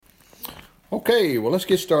Okay, well, let's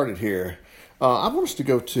get started here. I want us to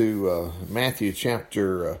go to Matthew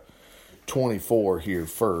chapter 24 here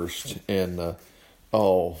first. And,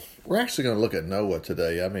 we're actually going to look at Noah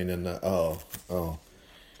today. I mean,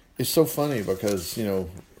 it's so funny because,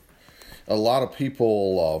 a lot of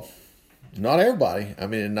people, not everybody, I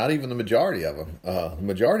mean, not even the majority of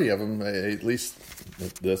them, at least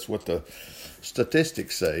that's what the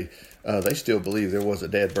statistics say, they still believe there was a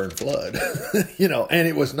dad burn flood, and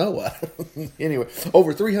it was Noah. Anyway,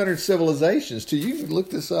 over 300 civilizations, you can look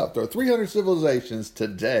this up, there are 300 civilizations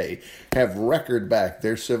today have record back,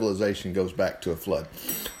 their civilization goes back to a flood.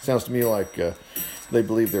 Sounds to me like they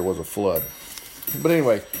believe there was a flood. But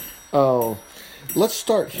anyway, let's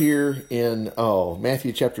start here in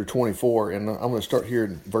Matthew chapter 24, and I'm going to start here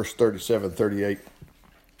in verse 37, 38.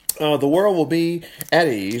 The world will be at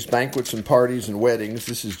ease, banquets and parties and weddings.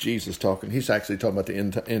 This is Jesus talking. He's actually talking about the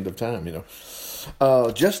end of time,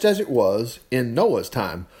 just as it was in Noah's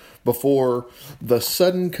time before the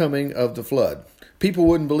sudden coming of the flood. People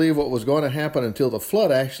wouldn't believe what was going to happen until the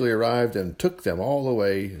flood actually arrived and took them all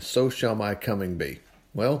away. So shall my coming be.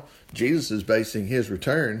 Well, Jesus is basing his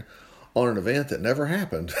return on an event that never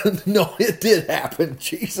happened. No, it did happen.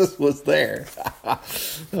 Jesus was there. I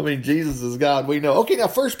mean, Jesus is God. We know. Okay, now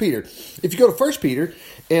 1 Peter. If you go to 1 Peter,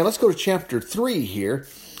 and let's go to chapter 3 here.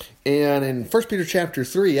 And in 1 Peter chapter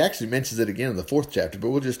 3, actually mentions it again in the 4th chapter, but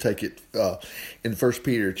we'll just take it in 1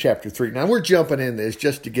 Peter chapter 3. Now, we're jumping in this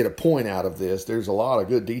just to get a point out of this. There's a lot of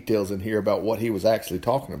good details in here about what he was actually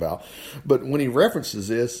talking about. But when he references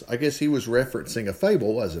this, I guess he was referencing a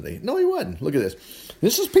fable, wasn't he? No, he wasn't. Look at this.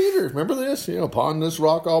 This is Peter. Remember this? Upon this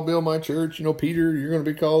rock I'll build my church. Peter, you're going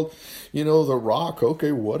to be called, the rock.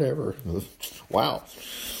 Okay, whatever. Wow.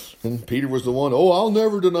 And Peter was the one, I'll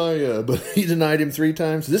never deny you. But he denied him 3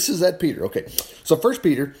 times. This is that Peter. Okay, so 1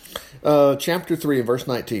 Peter chapter 3 and verse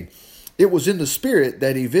 19. It was in the Spirit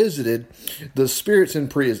that he visited the spirits in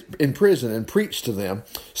prison and preached to them,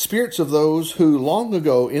 spirits of those who long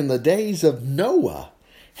ago in the days of Noah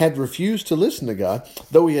had refused to listen to God,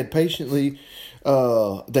 though he waited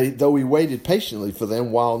patiently for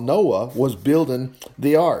them while Noah was building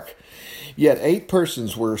the ark. Yet 8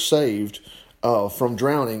 persons were saved from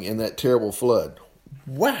drowning in that terrible flood.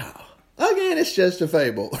 Wow. Again, it's just a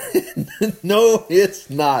fable. No,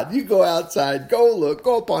 it's not. You go outside,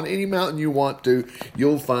 go up on any mountain you want to.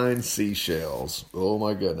 You'll find seashells. Oh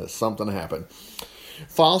my goodness, something happened.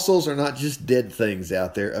 Fossils are not just dead things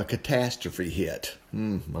out there. A catastrophe hit.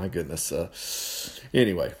 My goodness.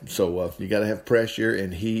 Anyway, so you got to have pressure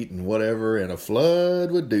and heat and whatever, and a flood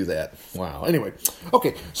would do that. Wow. Anyway,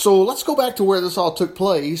 okay, so let's go back to where this all took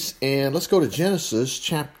place, and let's go to Genesis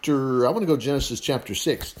chapter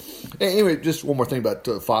 6. Anyway, just one more thing about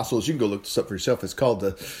fossils. You can go look this up for yourself. It's called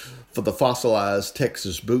the fossilized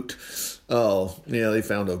Texas boot. They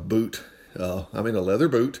found a boot, a leather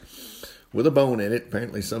boot, with a bone in it.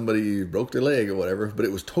 Apparently somebody broke their leg or whatever, but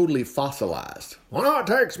it was totally fossilized. Well, no, it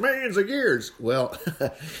takes millions of years. Well,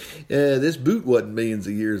 this boot wasn't millions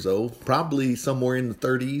of years old. Probably somewhere in the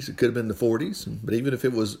 30s. It could have been the 40s. But even if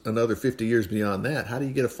it was another 50 years beyond that, how do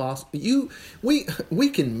you get a fossil? We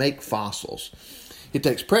can make fossils. It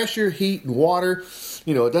takes pressure, heat, and water.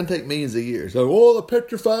 It doesn't take millions of years. The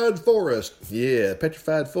petrified forest. Yeah,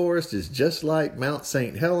 petrified forest is just like Mount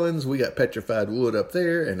St. Helens. We got petrified wood up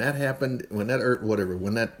there, and that happened when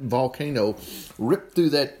that volcano ripped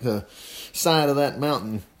through that side of that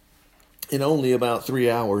mountain in only about 3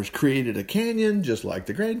 hours, created a canyon, just like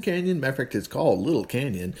the Grand Canyon. Matter of fact, it's called Little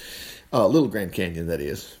Canyon. Little Grand Canyon, that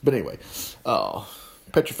is. But anyway,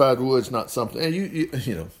 petrified wood's not something. They'll get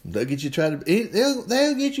you they'll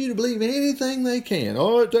get you to believe anything they can.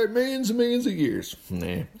 It takes millions and millions of years.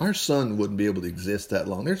 Nah, our sun wouldn't be able to exist that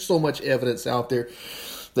long. There's so much evidence out there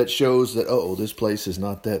that shows that this place is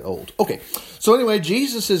not that old. Okay, so anyway,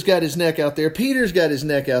 Jesus has got his neck out there. Peter's got his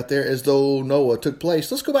neck out there as though Noah took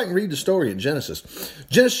place. Let's go back and read the story in Genesis.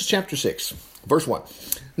 Genesis chapter 6, verse 1.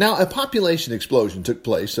 Now, a population explosion took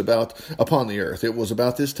place upon the earth. It was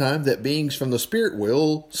about this time that beings from the spirit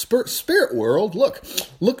world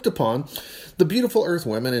looked upon the beautiful earth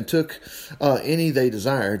women and took any they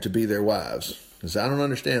desired to be their wives. Because I don't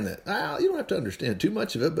understand that. You don't have to understand too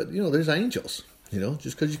much of it, but there's angels.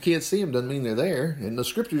 Just because you can't see them doesn't mean they're there. In the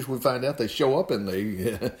scriptures, we find out they show up and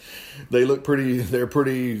they look pretty. They're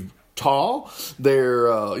pretty tall. They're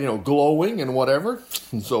glowing and whatever.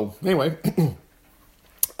 And so anyway.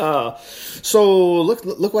 So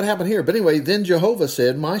look what happened here. But anyway, then Jehovah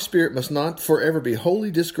said, my spirit must not forever be wholly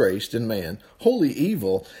disgraced in man, wholly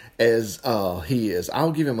evil as he is.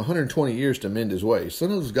 I'll give him 120 years to mend his ways. So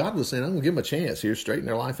in other words, God was saying, I'm going to give him a chance here, straighten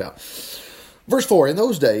their life out. Verse 4, in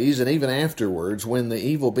those days and even afterwards, when the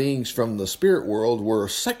evil beings from the spirit world were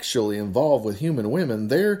sexually involved with human women,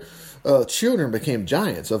 their children became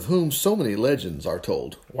giants, of whom so many legends are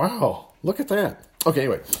told. Wow, look at that. Okay,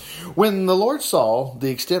 anyway, when the Lord saw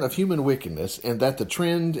the extent of human wickedness and that the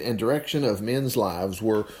trend and direction of men's lives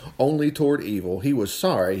were only toward evil, he was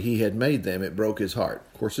sorry he had made them. It broke his heart.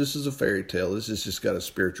 Of course, this is a fairy tale. This has just got a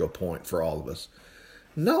spiritual point for all of us.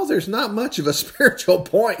 No, there's not much of a spiritual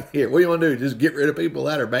point here. What do you want to do? Just get rid of people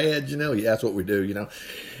that are bad, Yeah, that's what we do,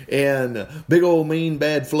 And big old mean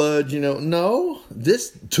bad flood, No,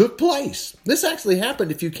 this took place. This actually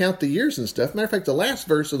happened if you count the years and stuff. Matter of fact, the last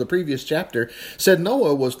verse of the previous chapter said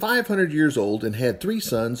Noah was 500 years old and had 3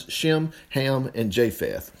 sons, Shem, Ham, and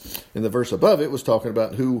Japheth. And the verse above it was talking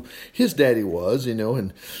about who his daddy was,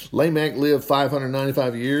 and Lamech lived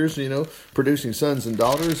 595 years, producing sons and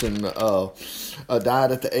daughters, and died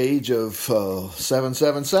at the age of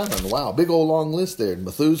 777. Wow, big old long list there.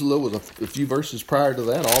 Methuselah was a few verses prior to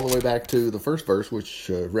that, all the way back to the first verse, which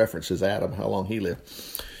references Adam, how long he lived.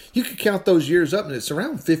 You could count those years up, and it's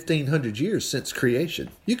around 1,500 years since creation.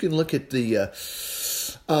 You can look at the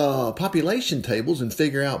population tables and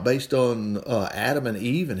figure out based on Adam and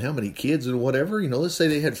Eve and how many kids and whatever. Let's say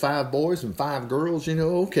they had 5 boys and 5 girls.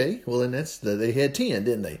 Okay, well then they had 10,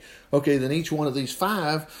 didn't they? Okay, then each one of these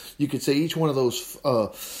 5, you could say each one of those,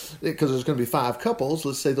 because there's going to be 5 couples.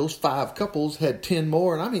 Let's say those 5 couples had 10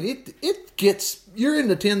 more, and I mean it gets. You're in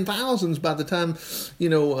the 10,000s by the time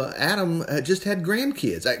Adam just had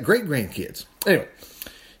grandkids, great grandkids. Anyway,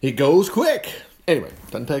 it goes quick. Anyway,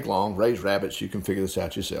 doesn't take long. Raise rabbits. You can figure this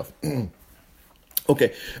out yourself.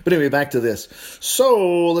 Okay, but anyway, back to this.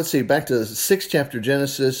 So, let's see, back to the 6th chapter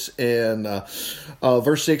Genesis and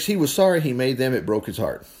verse 6. He was sorry he made them, it broke his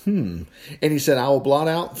heart. And he said, I will blot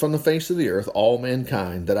out from the face of the earth all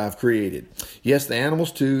mankind that I've created. Yes, the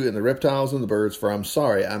animals too, and the reptiles and the birds, for I'm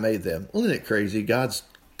sorry I made them. Well, isn't it crazy? God's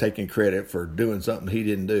taking credit for doing something he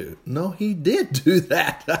didn't do. No, he did do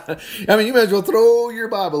that. I mean, you might as well throw your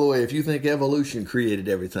Bible away if you think evolution created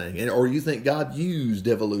everything, or you think God used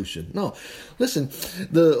evolution. No, listen,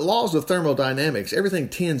 the laws of thermodynamics, everything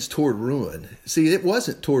tends toward ruin. See, it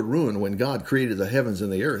wasn't toward ruin when God created the heavens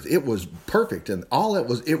and the earth. It was perfect, and all it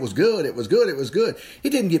was good. It was good. It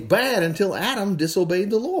didn't get bad until Adam disobeyed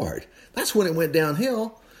the Lord. That's when it went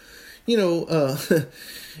downhill.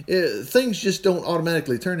 Things just don't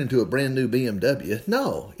automatically turn into a brand new BMW.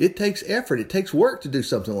 No, it takes effort. It takes work to do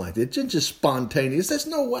something like that. It's just spontaneous. There's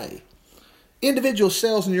no way. Individual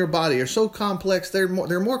cells in your body are so complex. They're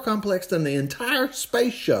more complex than the entire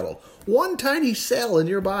space shuttle. One tiny cell in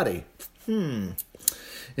your body.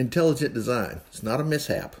 Intelligent design. It's not a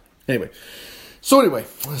mishap. Anyway,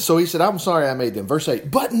 so he said, I'm sorry I made them. Verse 8,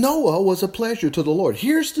 but Noah was a pleasure to the Lord.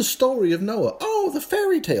 Here's the story of Noah. Oh, the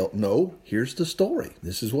fairy tale. No, here's the story.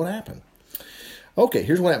 This is what happened. Okay,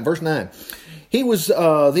 here's what happened. Verse 9. He was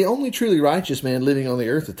the only truly righteous man living on the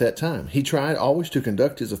earth at that time. He tried always to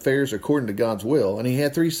conduct his affairs according to God's will, and he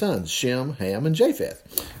had 3 sons, Shem, Ham, and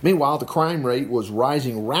Japheth. Meanwhile, the crime rate was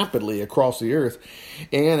rising rapidly across the earth,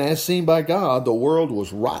 and as seen by God, the world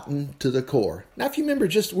was rotten to the core. Now, if you remember,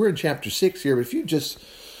 we're in chapter 6 here, but if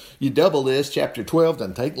you double this, chapter 12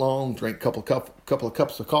 doesn't take long, drink a couple of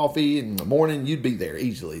cups of coffee in the morning, you'd be there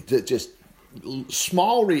easily. Just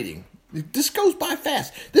small reading. This goes by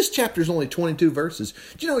fast. This chapter is only 22 verses.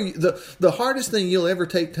 The hardest thing you'll ever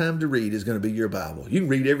take time to read is going to be your Bible. You can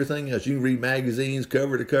read everything else. You can read magazines,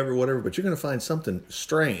 cover to cover, whatever, but you're going to find something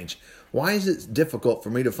strange. Why is it difficult for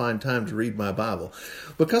me to find time to read my Bible?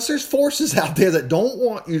 Because there's forces out there that don't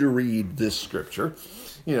want you to read this scripture.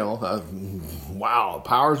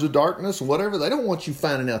 Powers of darkness, whatever. They don't want you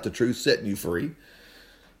finding out the truth, setting you free.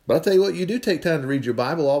 But I'll tell you what, you do take time to read your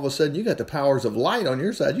Bible, all of a sudden you got the powers of light on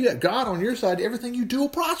your side. You got God on your side. Everything you do will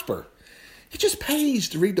prosper. It just pays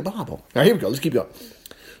to read the Bible. All right, here we go. Let's keep going.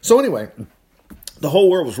 So anyway, the whole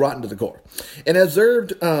world was rotten to the core. And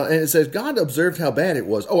observed, and it says, God observed how bad it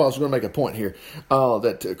was. Oh, I was going to make a point here,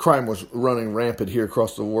 that crime was running rampant here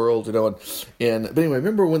across the world, but anyway,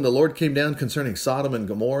 remember when the Lord came down concerning Sodom and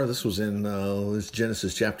Gomorrah? This was in this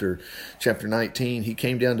Genesis chapter 19. He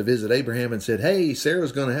came down to visit Abraham and said, hey,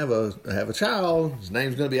 Sarah's going to have a child. His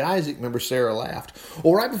name's going to be Isaac. Remember, Sarah laughed.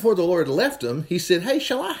 Well, right before the Lord left him, he said, hey,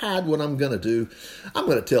 shall I hide what I'm going to do? I'm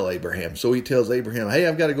going to tell Abraham. So he tells Abraham, hey,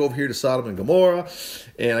 I've got to go over here to Sodom and Gomorrah,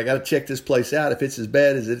 and I got to check this place out. If it's as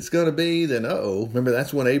bad as it's going to be, then remember,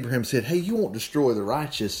 that's when Abraham said, hey, you won't destroy the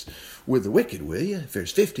righteous with the wicked, will you? If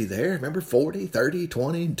there's 50 there, remember 40, 30,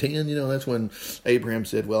 20, 10, that's when Abraham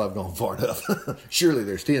said, well, I've gone far enough. Surely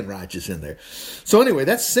there's 10 righteous in there. So anyway,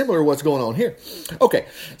 that's similar to what's going on here. Okay,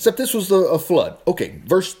 except this was a flood. Okay,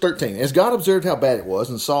 verse 13. As God observed how bad it was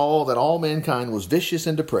and saw that all mankind was vicious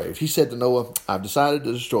and depraved, he said to Noah, I've decided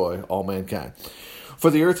to destroy all mankind. For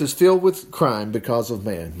the earth is filled with crime because of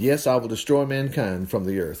man. Yes, I will destroy mankind from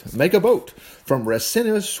the earth. Make a boat from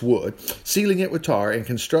resinous wood, sealing it with tar, and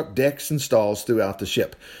construct decks and stalls throughout the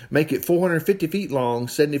ship. Make it 450 feet long,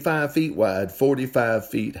 75 feet wide, 45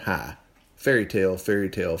 feet high. Fairy tale, fairy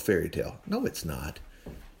tale, fairy tale. No, it's not.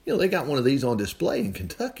 They got one of these on display in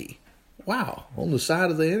Kentucky. Wow, on the side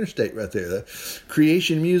of the interstate right there, the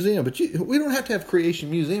Creation Museum. But we don't have to have Creation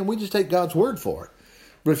Museum. We just take God's word for it.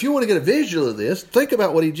 But if you want to get a visual of this, think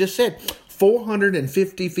about what he just said.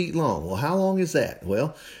 450 feet long. Well, how long is that?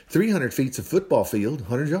 Well, 300 feet's a football field,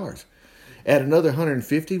 100 yards. Add another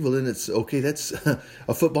 150, well, then it's, okay, that's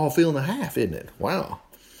a football field and a half, isn't it? Wow.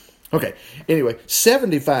 Okay, anyway,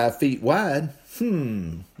 75 feet wide.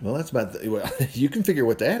 Well, that's about, you can figure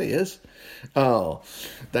what that is.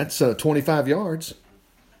 That's 25 yards.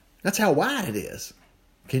 That's how wide it is.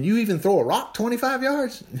 Can you even throw a rock 25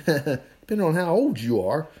 yards? Depending on how old you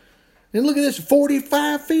are. And look at this,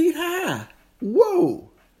 45 feet high. Whoa,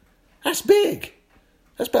 that's big.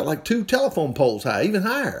 That's about like 2 telephone poles high, even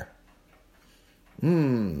higher.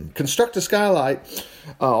 Construct a skylight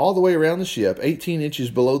all the way around the ship, 18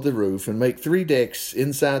 inches below the roof, and make 3 decks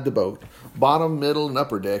inside the boat, bottom, middle, and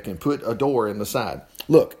upper deck, and put a door in the side.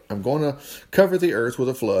 Look, I'm going to cover the earth with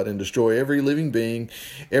a flood and destroy every living being,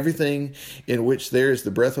 everything in which there is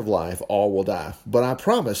the breath of life, all will die. But I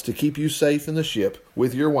promise to keep you safe in the ship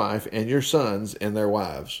with your wife and your sons and their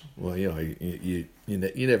wives. Well, you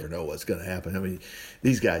never know what's going to happen. I mean,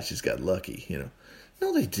 these guys just got lucky,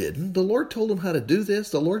 No, they didn't. The Lord told them how to do this.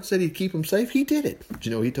 The Lord said he'd keep them safe. He did it.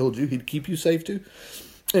 Did he told you he'd keep you safe too?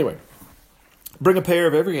 Anyway, bring a pair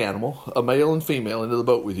of every animal, a male and female, into the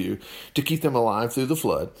boat with you to keep them alive through the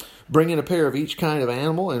flood. Bring in a pair of each kind of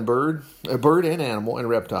animal and bird and animal and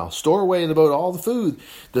reptile. Store away in the boat all the food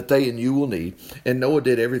that they and you will need. And Noah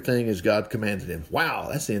did everything as God commanded him. Wow,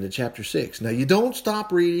 that's the end of chapter 6. Now, you don't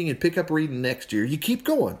stop reading and pick up reading next year. You keep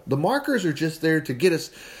going. The markers are just there to get us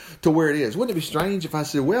to where it is. Wouldn't it be strange if I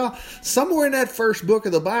said, well, somewhere in that first book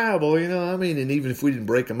of the Bible, and even if we didn't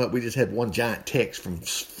break them up, we just had one giant text from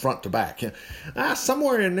front to back.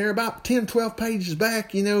 Somewhere in there, about 10, 12 pages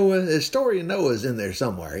back, a story of Noah's in there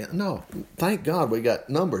somewhere. No, thank God we got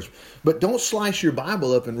numbers. But don't slice your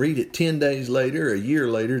Bible up and read it 10 days later, a year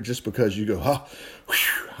later, just because you go,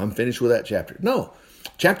 I'm finished with that chapter. No,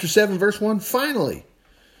 chapter 7, verse 1, finally.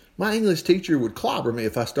 My English teacher would clobber me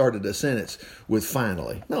if I started a sentence with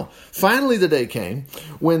finally. No, finally the day came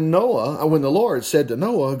when the Lord said to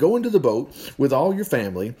Noah, go into the boat with all your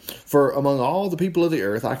family, for among all the people of the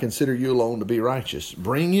earth I consider you alone to be righteous.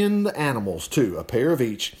 Bring in the animals too, a pair of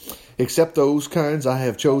each, except those kinds I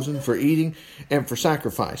have chosen for eating and for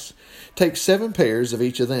sacrifice. Take 7 pairs of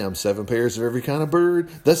each of them, 7 pairs of every kind of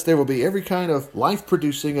bird. Thus there will be every kind of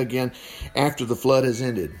life-producing again after the flood has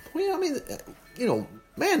ended. Well,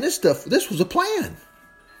 man, this was a plan.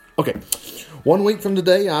 Okay, 1 week from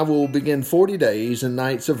today, I will begin 40 days and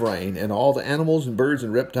nights of rain, and all the animals and birds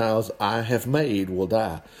and reptiles I have made will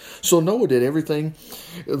die. So Noah did everything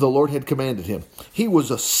the Lord had commanded him. He was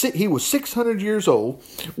 600 years old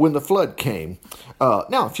when the flood came.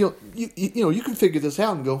 Now, if you can figure this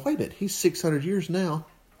out and go, wait a minute, he's 600 years now.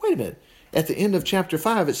 Wait a minute. At the end of chapter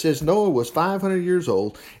 5, it says Noah was 500 years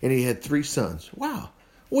old, and he had 3 sons. Wow.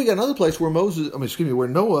 Well, we got another place where where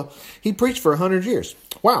Noah, he preached for 100 years.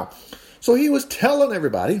 Wow. So he was telling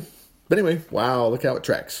everybody. But anyway, wow, look how it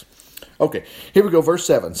tracks. Okay, here we go, verse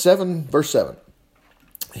 7. Verse 7.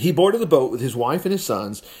 He boarded the boat with his wife and his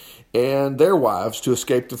sons and their wives to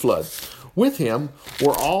escape the flood. With him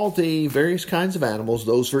were all the various kinds of animals,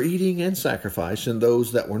 those for eating and sacrifice, and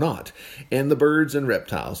those that were not, and the birds and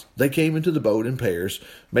reptiles. They came into the boat in pairs,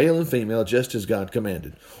 male and female, just as God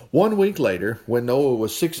commanded. 1 week later, when Noah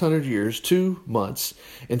was 600 years, 2 months,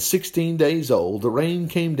 and 16 days old, the rain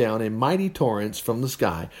came down in mighty torrents from the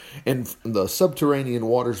sky, and the subterranean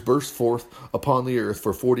waters burst forth upon the earth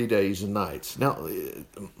for 40 days and nights. Now, in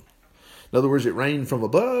other words, it rained from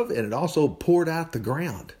above, and it also poured out the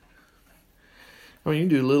ground. You can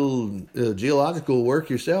do a little geological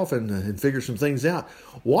work yourself and figure some things out.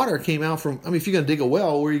 Water came out from, if you're going to dig a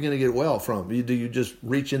well, where are you going to get a well from? Do you just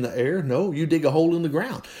reach in the air? No, you dig a hole in the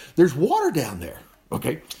ground. There's water down there.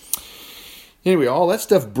 Okay. Anyway, all that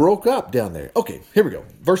stuff broke up down there. Okay, here we go.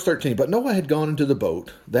 Verse 13. But Noah had gone into the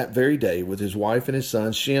boat that very day with his wife and his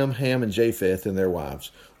sons, Shem, Ham, and Japheth, and their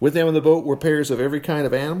wives. With them in the boat were pairs of every kind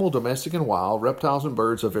of animal, domestic and wild, reptiles and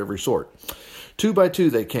birds of every sort. 2 by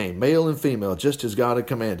 2 they came, male and female, just as God had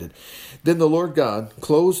commanded. Then the Lord God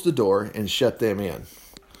closed the door and shut them in.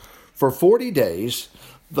 For 40 days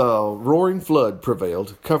the roaring flood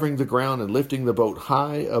prevailed, covering the ground and lifting the boat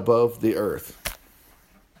high above the earth.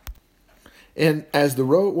 And as the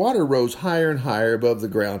water rose higher and higher above the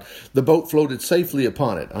ground, the boat floated safely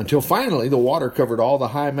upon it, until finally the water covered all the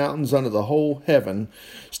high mountains under the whole heaven,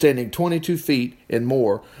 standing 22 feet and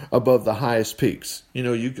more above the highest peaks. You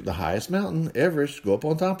know, the highest mountain, Everest, go up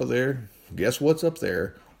on top of there. Guess what's up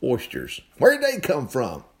there? Oysters. Where did they come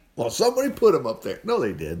from? Well, somebody put them up there. No,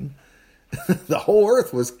 they didn't. The whole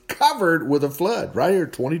earth was covered with a flood, right here,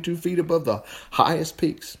 22 feet above the highest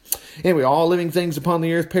peaks. Anyway, all living things upon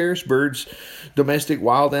the earth perished, birds, domestic,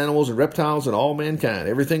 wild animals, and reptiles, and all mankind.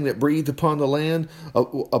 Everything that breathed upon the land,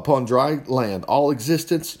 upon dry land. All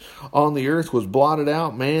existence on the earth was blotted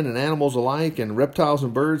out, man and animals alike, and reptiles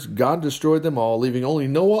and birds. God destroyed them all, leaving only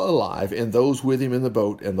Noah alive and those with him in the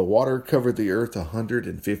boat, and the water covered the earth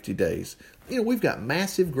 150 days. You know, we've got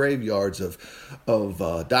massive graveyards of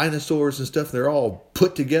dinosaurs and stuff. They're all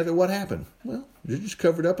put together. What happened? Well, they're just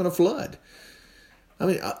covered up in a flood. I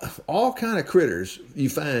mean, all kind of critters you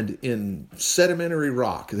find in sedimentary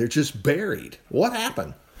rock. They're just buried. What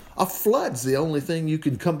happened? A flood's the only thing you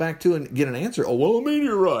can come back to and get an answer. Oh, well, a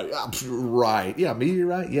meteorite. Right. Yeah,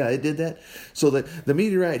 meteorite. Yeah, it did that. So the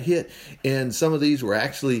meteorite hit, and some of these were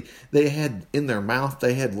actually, they had in their mouth,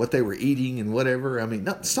 they had what they were eating and whatever. I mean,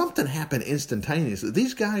 something happened instantaneously.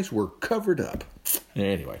 These guys were covered up.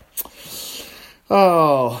 Anyway.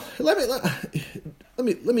 Oh, let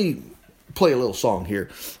me play a little song here.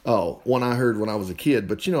 Oh, one I heard when I was a kid,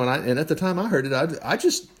 but you know, and at the time I heard it,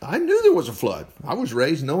 I knew there was a flood. I was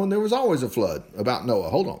raised knowing there was always a flood about Noah.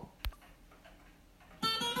 Hold on.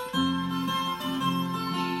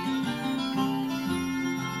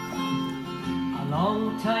 A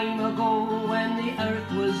long time ago when the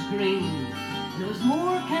earth was green, there was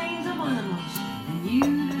more kinds of animals than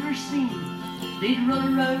you'd ever seen. They'd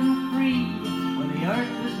run around free when the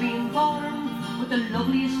earth was being born. But the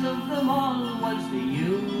loveliest of them all was the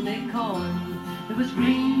unicorn. There was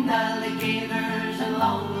green alligators and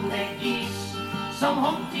long-necked geese, some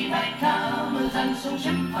humpty-backed camels and some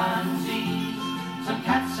chimpanzees, some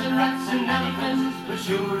cats and rats and elephants, but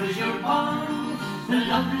sure as you're born, the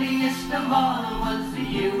loveliest of all was the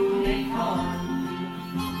unicorn.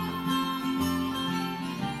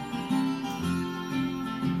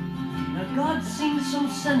 Now God seen some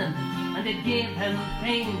sinning, and it gave him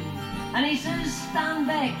pain. And he says, stand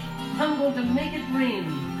back, I'm going to make it rain.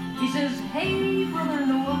 He says, hey, brother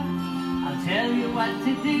Noah, I'll tell you what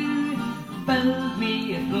to do. Build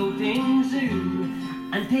me a floating zoo,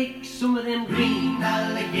 and take some of them green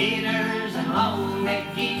alligators and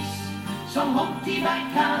long-necked geese, some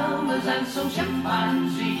humpty-backed camels and some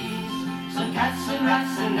chimpanzees, some cats and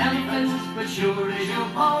rats and elephants, but sure as you're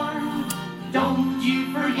born, don't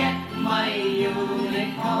you forget my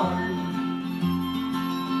unicorn.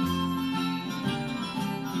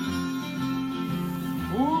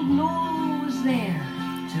 Old Noah was there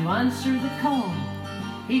to answer the call.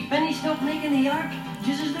 He finished up making the ark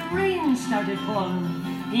just as the rain started falling.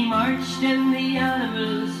 He marched in the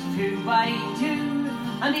animals 2 by 2,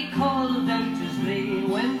 and he called out as they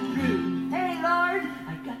went through. Hey Lord,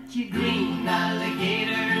 I got you green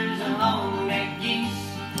alligators and long-necked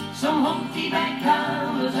geese, some humpty-backed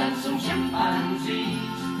camels and some chimpanzees,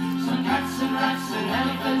 some cats and rats and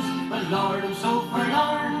elephants, but Lord, I'm so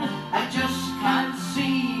forlorn, I just can't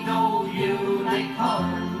see no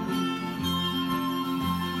unicorn.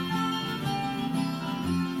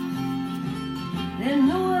 Then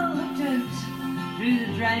Noah looked out through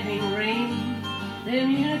the driving rain.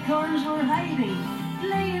 Them unicorns were hiding,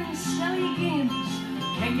 playing silly games,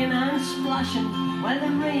 kicking and splashing while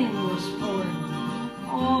the rain was pouring.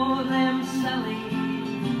 Oh, them silly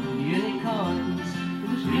unicorns.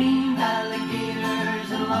 There was green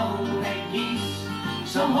alligators and long-necked geese,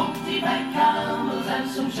 some humpty-backed camels and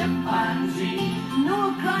some chimpanzees.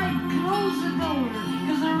 Noah cried, close the door,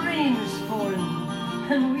 'cause the rain is pouring,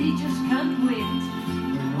 and we just can't wait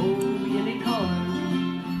for no unicorn.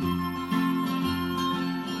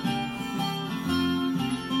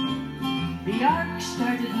 The ark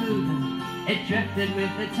started moving, it drifted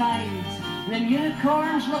with the tides. Then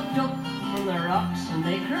unicorns looked up from the rocks and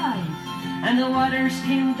they cried, and the waters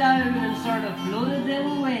came down and sort of floated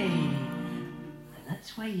them away. And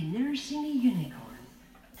that's why you never seen a unicorn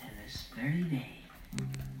to this very day.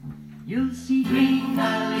 You'll see green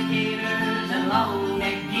alligators and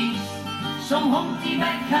long-necked geese, some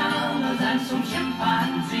humpty-backed camels and some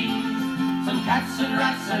chimpanzees, some cats and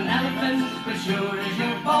rats and elephants, but sure as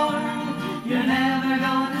you're born, you're never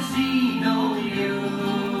gonna see no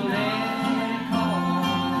unicorn.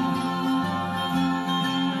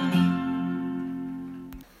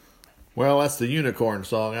 Well, that's the unicorn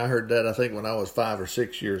song. I heard that, I think, when I was 5 or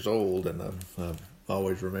 6 years old, and I've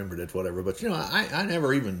always remembered it, whatever. But, I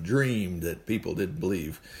never even dreamed that people didn't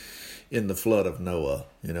believe in the flood of Noah.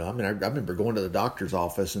 I remember going to the doctor's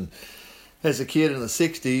office, and as a kid in the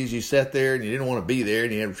 60s, you sat there and you didn't want to be there,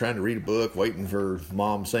 and you were trying to read a book, waiting for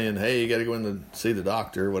mom saying, hey, you got to go in and see the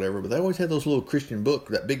doctor or whatever. But they always had those little Christian book,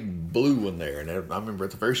 that big blue one there. And I remember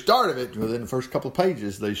at the very start of it, within the first couple of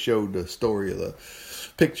pages, they showed the story of the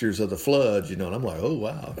pictures of the floods, and I'm like, oh,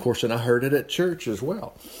 wow. Of course, and I heard it at church as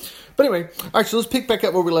well. But anyway, all right, so let's pick back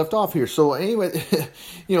up where we left off here. So anyway,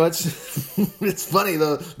 it's it's funny,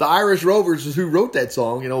 the Irish Rovers is who wrote that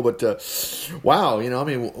song, but wow,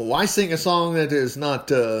 why sing a song that is not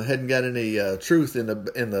hadn't got any truth in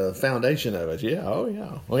the foundation of it? Yeah, oh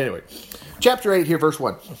yeah. Well, anyway, chapter 8 here, verse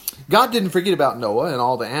 1. God didn't forget about Noah and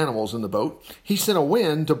all the animals in the boat. He sent a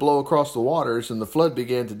wind to blow across the waters, and the flood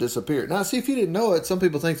began to disappear. Now, see, if you didn't know it, some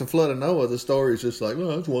people think the flood of Noah, the story is just like,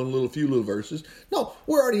 well, it's few little verses. No,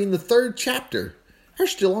 we're already in the 3rd chapter. They're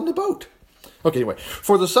still on the boat. Okay, anyway.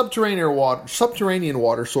 For the subterranean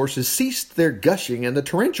water sources ceased their gushing, and the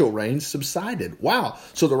torrential rains subsided. Wow.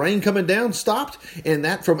 So the rain coming down stopped, and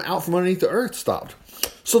that from underneath the earth stopped.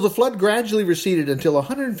 So the flood gradually receded until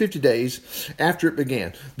 150 days after it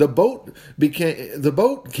began. The boat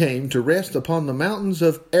came to rest upon the mountains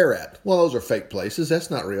of Ararat. Well, those are fake places. That's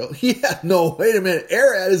not real. Yeah, no, wait a minute.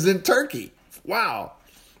 Ararat is in Turkey. Wow.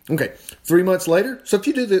 Okay, 3 months later. So if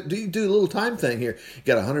you do the little time thing here, you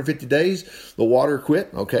got 150 days. The water quit.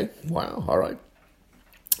 Okay, wow, all right.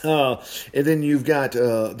 And then you've got,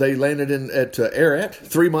 they landed at Ararat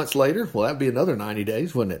 3 months later. Well, that'd be another 90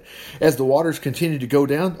 days, wouldn't it? As the waters continued to go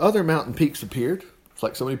down, other mountain peaks appeared. It's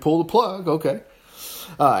like somebody pulled a plug. Okay.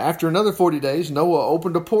 After another 40 days, Noah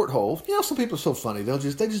opened a porthole. Some people are so funny. They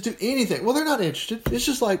just do anything. Well, they're not interested. It's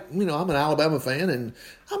just like, I'm an Alabama fan, and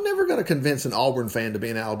I'm never going to convince an Auburn fan to be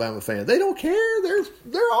an Alabama fan. They don't care.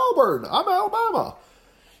 They're Auburn. I'm Alabama.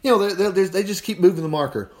 They just keep moving the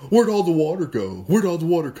marker. Where'd all the water go? Where'd all the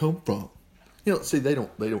water come from? See, they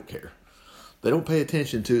don't care. They don't pay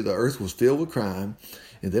attention to the earth was filled with crime,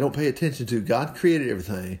 and they don't pay attention to God created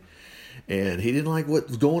everything, and He didn't like what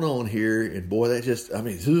was going on here. And boy, that just,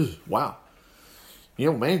 wow.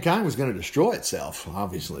 Mankind was going to destroy itself,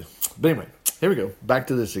 obviously. But anyway, here we go. Back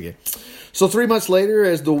to this again. So 3 months later,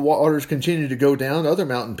 as the waters continued to go down, other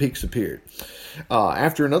mountain peaks appeared.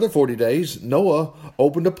 After another 40 days, Noah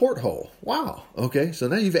opened a porthole. Wow. Okay, so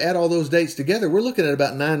now you've add all those dates together. We're looking at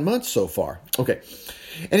about 9 months so far. Okay.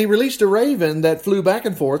 And he released a raven that flew back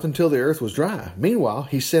and forth until the earth was dry. Meanwhile,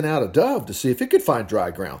 he sent out a dove to see if it could find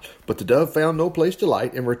dry ground. But the dove found no place to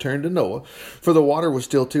light and returned to Noah, for the water was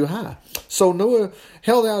still too high. So Noah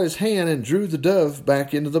held out his hand and drew the dove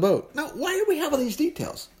back into the boat. Now, why do we have all these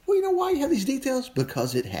details? Well, you know why you have these details?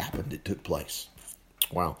 Because it happened. It took place.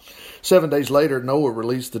 Wow. 7 days later, Noah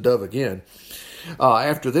released the dove again.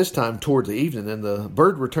 After this time, toward the evening, and the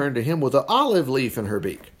bird returned to him with an olive leaf in her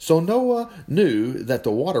beak. So Noah knew that the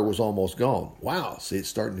water was almost gone. Wow, see, it's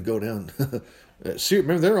starting to go down.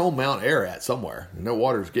 Remember, they're on Mount Ararat somewhere, and the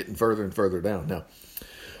water's getting further and further down. Now,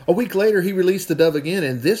 a week later, he released the dove again,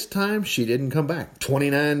 and this time she didn't come back.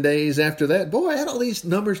 29 days after that, boy, add all these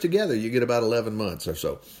numbers together, you get about 11 months or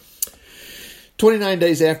so. 29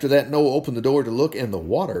 days after that, Noah opened the door to look, and the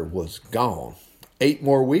water was gone. 8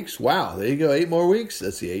 more weeks. Wow, there you go, 8 more weeks.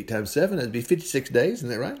 Let's see, 8 times 7, that'd be 56 days, isn't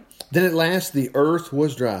that right? Then at last the earth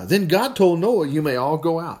was dry. Then God told Noah, you may all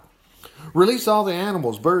go out. Release all the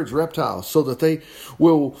animals, birds, reptiles, so that they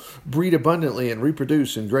will breed abundantly and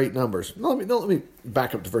reproduce in great numbers. Let me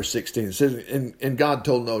back up to verse 16. It says, and God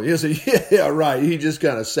told Noah, you say, yeah, right. He just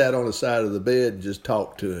kind of sat on the side of the bed and just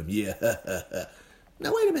talked to him. Yeah.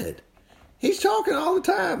 Now, wait a minute. He's talking all the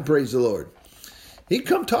time, praise the Lord. He'd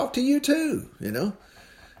come talk to you too,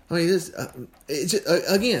 it's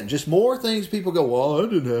again, just more things people go, well, that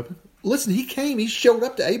didn't happen. Listen, he showed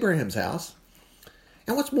up to Abraham's house.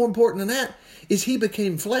 And what's more important than that is he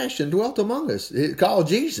became flesh and dwelt among us. It's called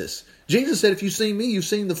Jesus. Jesus said, if you've seen me, you've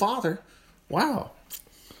seen the Father. Wow.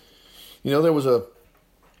 There was a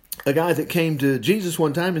guy that came to Jesus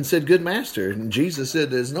one time and said, good master. And Jesus said,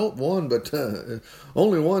 there's no one, but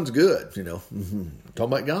only one's good,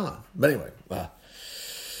 Talking about God. But anyway,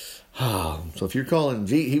 so if you're calling,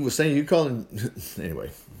 he was saying you're calling, anyway,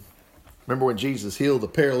 Remember when Jesus healed the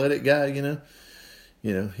paralytic guy,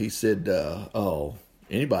 he said,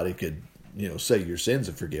 anybody could, say your sins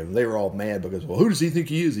are forgiven. They were all mad because, well, who does he think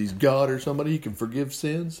he is? He's God or somebody he can forgive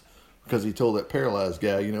sins? Because he told that paralyzed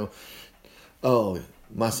guy, oh,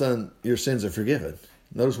 my son, your sins are forgiven.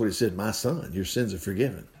 Notice what he said, my son, your sins are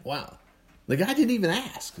forgiven. Wow. The guy didn't even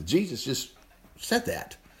ask. Jesus just said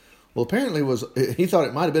that. Well, apparently he thought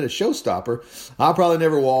it might have been a showstopper. I'll probably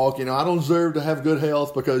never walk. I don't deserve to have good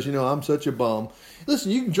health because, I'm such a bum.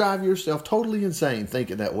 Listen, you can drive yourself totally insane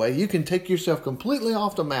thinking that way. You can take yourself completely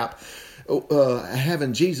off the map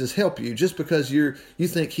having Jesus help you just because you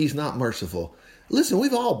think he's not merciful. Listen,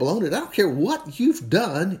 we've all blown it. I don't care what you've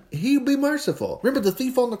done. He'll be merciful. Remember the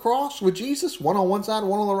thief on the cross with Jesus? One on one side,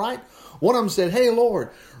 one on the right. One of them said, hey, Lord,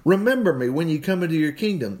 remember me when you come into your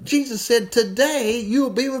kingdom. Jesus said, today you will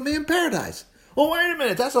be with me in paradise. Well, wait a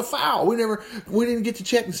minute. That's a foul. We didn't get to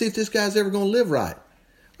check and see if this guy's ever going to live right.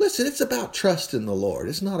 Listen, it's about trust in the Lord.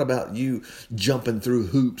 It's not about you jumping through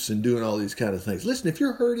hoops and doing all these kind of things. Listen, if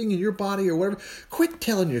you're hurting in your body or whatever, quit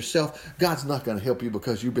telling yourself God's not going to help you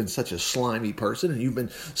because you've been such a slimy person and you've been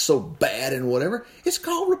so bad and whatever. It's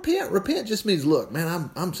called repent. Repent just means, look, man,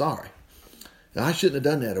 I'm sorry. I shouldn't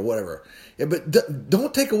have done that or whatever. Yeah, but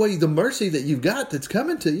don't take away the mercy that you've got that's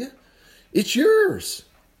coming to you. It's yours.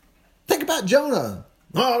 Think about Jonah.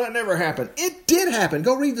 Oh, that never happened. It did happen.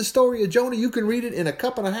 Go read the story of Jonah. You can read it in a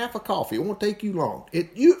cup and a half of coffee. It won't take you long.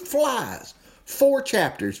 It flies. 4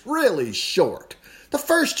 chapters. Really short. The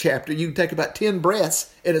first chapter, you can take about 10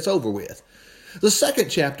 breaths and it's over with. The second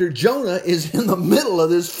chapter, Jonah is in the middle of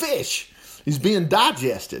this fish. He's being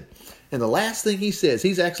digested. And the last thing he says,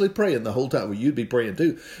 he's actually praying the whole time. Well, you'd be praying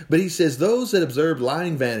too. But he says, those that observe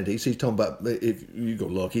lying vanities, he's talking about, if you go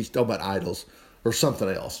look, he's talking about idols or something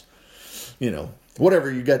else.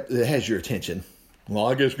 Whatever you got that has your attention. Well,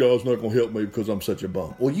 I guess God's not going to help me because I'm such a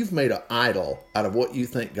bum. Well, you've made an idol out of what you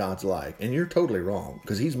think God's like. And you're totally wrong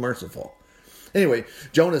because he's merciful. Anyway,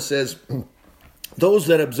 Jonah says, those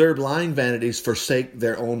that observe lying vanities forsake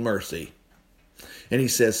their own mercy. And he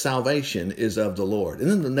says, salvation is of the Lord.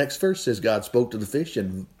 And then the next verse says, God spoke to the fish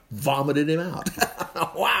and vomited him out.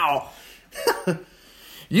 Wow.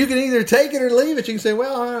 You can either take it or leave it. You can say,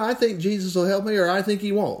 well, I think Jesus will help me, or I think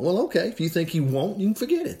he won't. Well, okay. If you think he won't, you can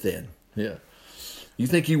forget it then. Yeah. You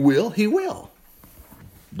think he will? He will.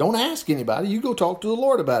 Don't ask anybody. You go talk to the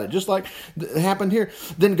Lord about it, just like happened here.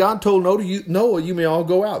 Then God told Noah, you may all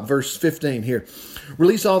go out. Verse 15 here.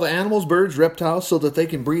 Release all the animals, birds, reptiles, so that they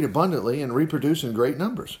can breed abundantly and reproduce in great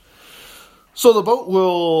numbers. So the boat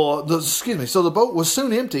was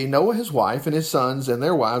soon empty. Noah, his wife, and his sons and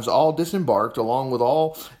their wives all disembarked, along with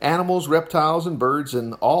all animals, reptiles, and birds,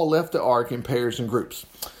 and all left the ark in pairs and groups.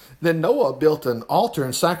 Then Noah built an altar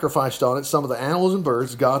and sacrificed on it some of the animals and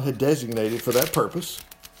birds God had designated for that purpose.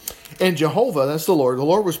 And Jehovah, that's the Lord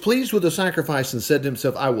was pleased with the sacrifice and said to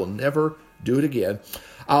himself, I will never do it again.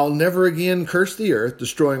 I'll never again curse the earth,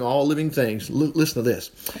 destroying all living things. Listen to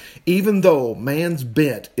this. Even though man's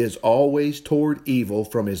bent is always toward evil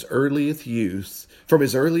from his earliest youth,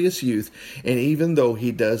 and even though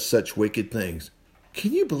he does such wicked things.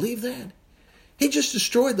 Can you believe that? He just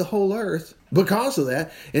destroyed the whole earth because of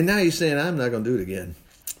that. And now he's saying, I'm not going to do it again.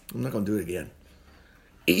 I'm not going to do it again.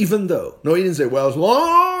 Even though. No, he didn't say, well, as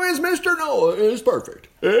long as Mr. Noah is perfect,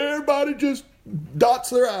 everybody just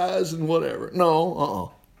dots their I's and whatever.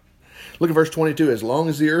 No, Look at verse 22. As long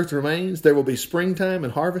as the earth remains, there will be springtime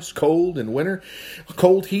and harvest, cold and winter,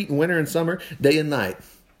 cold, heat and winter and summer, day and night.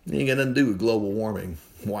 You ain't got nothing to do with global warming.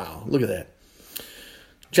 Wow, look at that.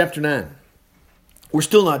 Chapter 9. We're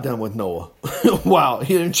still not done with Noah. Wow,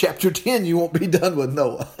 in chapter 10, you won't be done with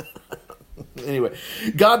Noah. Anyway,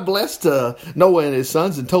 God blessed Noah and his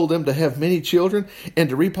sons and told them to have many children and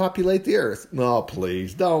to repopulate the earth. Oh,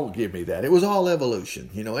 please, don't give me that. It was all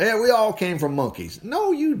evolution. We all came from monkeys.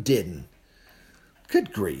 No, you didn't.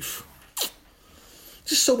 Good grief.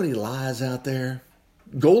 Just so many lies out there.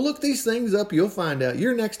 Go look these things up. You'll find out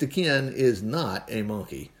your next of kin is not a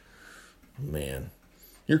monkey. Man,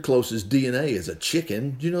 your closest DNA is a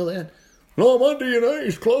chicken. Do you know that? No, my DNA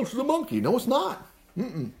is close to the monkey. No, it's not.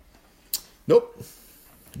 Nope.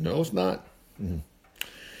 No, it's not.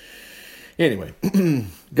 Anyway,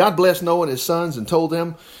 God blessed Noah and his sons and told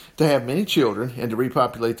them to have many children and to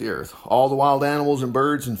repopulate the earth. All the wild animals and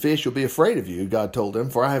birds and fish will be afraid of you, God told them,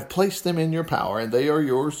 for I have placed them in your power, and they are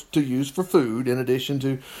yours to use for food in addition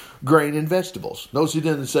to grain and vegetables. Notice he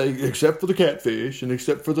didn't say except for the catfish and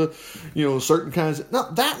except for the, certain kinds of...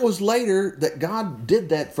 No, that was later that God did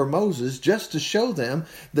that for Moses just to show them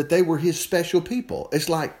that they were his special people. It's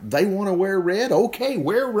like they want to wear red? Okay,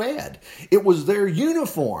 wear red. It was their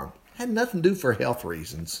uniform. Had nothing to do for health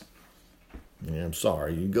reasons. Yeah, I'm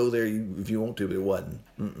sorry. You can go there if you want to, but it wasn't.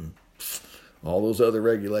 All those other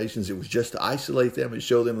regulations, it was just to isolate them and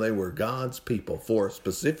show them they were God's people for a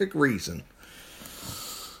specific reason.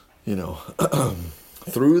 You know,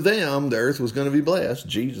 through them, the earth was going to be blessed.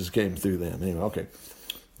 Jesus came through them. You know, okay.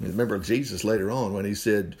 Remember Jesus later on when he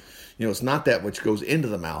said, you know, it's not that which goes into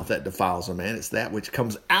the mouth that defiles a man. It's that which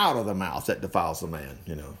comes out of the mouth that defiles a man,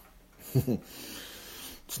 you know.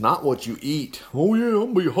 It's not what you eat. Oh, yeah,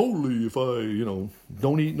 I'm going to be holy if I, you know,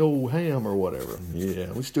 don't eat no ham or whatever.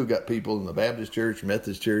 Yeah, we still got people in the Baptist church,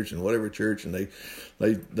 Methodist church, and whatever church, and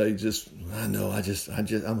they just,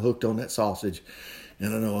 I'm hooked on that sausage.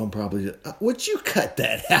 And I know I'm probably, would you cut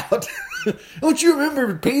that out? Don't you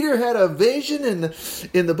remember Peter had a vision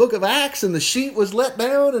in the book of Acts and the sheet was let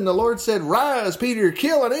down and the Lord said, rise, Peter,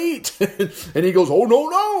 kill and eat. And he goes, oh,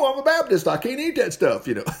 no, I'm a Baptist. I can't eat that stuff,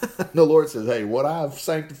 you know. The Lord says, hey, what I've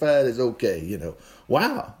sanctified is okay, you know.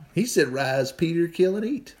 Wow. He said, rise, Peter, kill and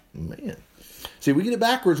eat. Man. See, we get it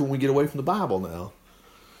backwards when we get away from the Bible now.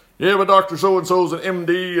 Yeah, but Dr. So-and-so's an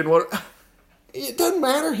MD and what... It doesn't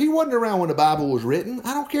matter. He wasn't around when the Bible was written.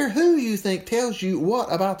 I don't care who you think tells you what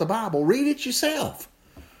about the Bible. Read it yourself.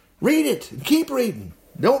 Read it and keep reading.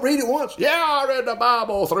 Don't read it once. Yeah, I read the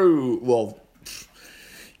Bible through. Well,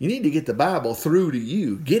 you need to get the Bible through to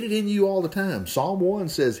you. Get it in you all the time. Psalm 1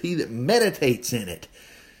 says, he that meditates in it.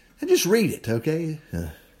 And just read it, okay?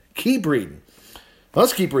 Keep reading.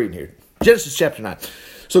 Let's keep reading here. Genesis chapter 9.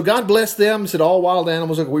 So God blessed them, said all wild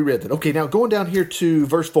animals. Okay, we read that. Okay, now going down here to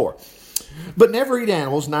verse 4. But never eat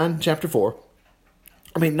animals, 9 verse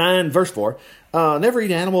 4. Never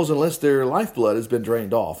eat animals unless their lifeblood has been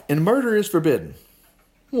drained off. And murder is forbidden.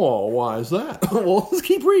 Well, why is that? Well, let's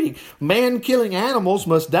keep reading. Man killing animals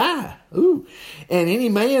must die. Ooh. And any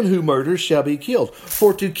man who murders shall be killed.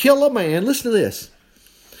 For to kill a man, listen to this,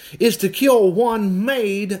 is to kill one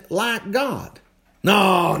made like God. No.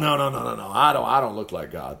 I don't look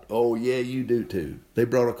like God. Oh, yeah, you do too. They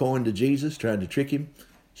brought a coin to Jesus, trying to trick him.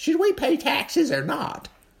 Should we pay taxes or not?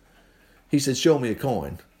 He said, show me a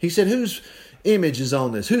coin. He said, whose image is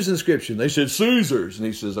on this? Whose inscription? They said, Caesar's. And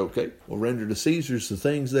he says, okay, well, render to Caesar's the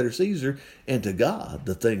things that are Caesar, and to God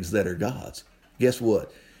the things that are God's. Guess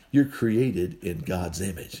what? You're created in God's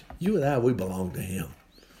image. You and I, we belong to him.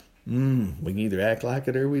 We can either act like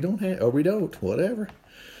it or we don't, whatever.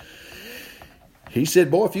 He said,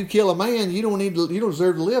 boy, if you kill a man, you don't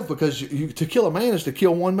deserve to live, because to kill a man is to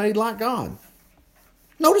kill one made like God.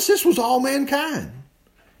 Notice this was all mankind.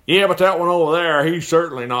 Yeah, but that one over there, he's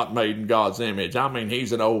certainly not made in God's image. I mean,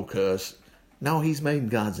 he's an old cuss. No, he's made in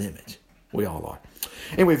God's image. We all are.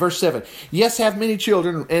 Anyway, verse 7. Yes, have many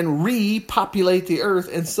children and repopulate the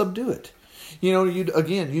earth and subdue it. You know, you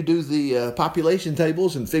do the population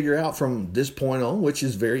tables and figure out from this point on, which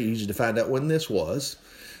is very easy to find out when this was.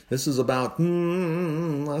 This is about,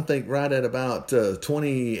 I think, right at about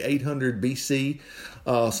 2800 BC,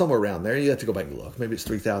 somewhere around there. You have to go back and look. Maybe it's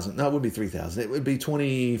 3,000. No, it would be 3,000. It would be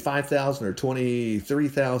 25,000 or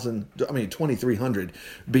 2300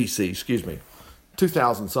 BC, excuse me.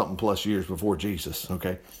 2,000 something plus years before Jesus,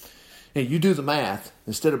 okay? Hey, you do the math.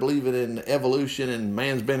 Instead of believing in evolution and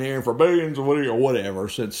man's been here for billions or whatever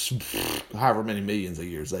since however many millions of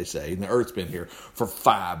years they say, and the earth's been here for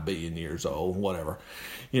 5 billion years old, whatever.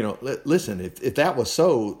 You know, listen, if that was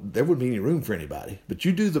so, there wouldn't be any room for anybody. But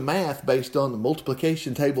you do the math based on the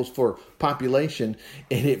multiplication tables for population,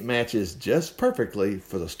 and it matches just perfectly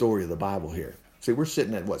for the story of the Bible here. See, we're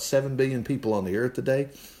sitting at, 7 billion people on the earth today?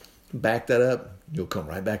 Back that up, you'll come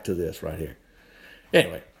right back to this right here.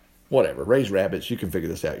 Anyway. Whatever, raise rabbits, you can figure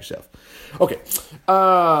this out yourself. Okay,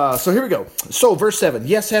 so here we go. So verse 7,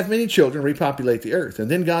 yes, have many children, repopulate the earth. And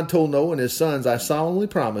then God told Noah and his sons, I solemnly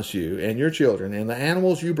promise you and your children and the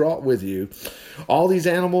animals you brought with you, all these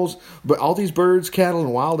animals, but all these birds, cattle,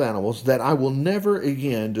 and wild animals, that I will never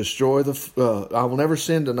again destroy I will never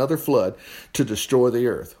send another flood to destroy the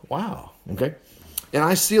earth. Wow, okay. And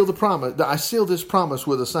I seal this promise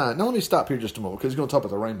with a sign. Now let me stop here just a moment, because he's going to talk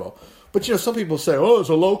about the rainbow. But some people say, oh, it's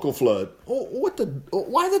a local flood. Oh,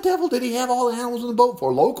 why the devil did he have all the animals in the boat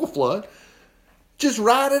for? A local flood? Just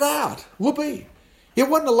ride it out. Whoopee. It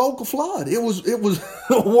wasn't a local flood. It was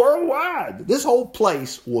worldwide. This whole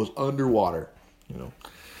place was underwater.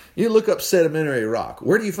 You look up sedimentary rock.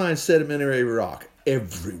 Where do you find sedimentary rock?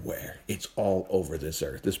 everywhere. It's all over this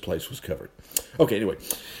earth. This place was covered. Okay, anyway,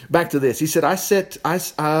 back to this. He said, I seal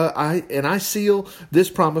this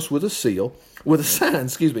promise with a sign,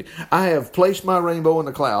 I have placed my rainbow in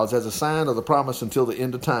the clouds as a sign of the promise until the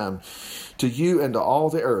end of time, to you and to all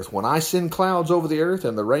the earth. When I send clouds over the earth,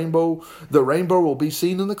 and the rainbow will be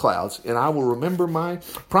seen in the clouds, and I will remember my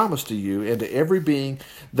promise to you and to every being,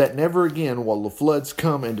 that never again will the floods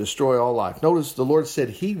come and destroy all life. Notice the Lord said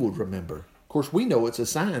he would remember. Of course, we know it's a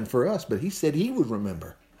sign for us, but he said he would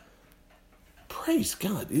remember. Praise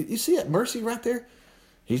God. You see that mercy right there?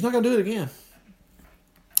 He's not going to do it again.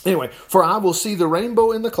 Anyway, for I will see the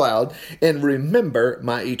rainbow in the cloud and remember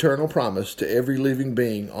my eternal promise to every living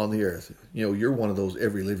being on the earth. You know, you're one of those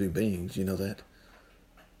every living beings. You know that?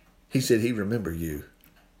 He said he'd remember you.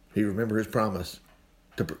 He'd remember his promise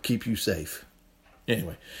to keep you safe.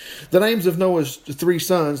 Anyway, the names of Noah's 3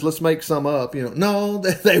 sons, let's make some up. No,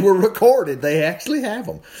 they were recorded. They actually have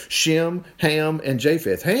them. Shem, Ham, and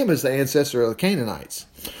Japheth. Ham is the ancestor of the Canaanites.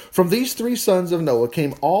 From these 3 sons of Noah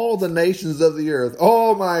came all the nations of the earth.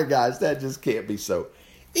 Oh my gosh, that just can't be so.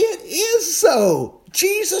 It is so.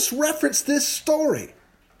 Jesus referenced this story.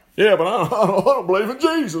 Yeah, but I don't believe in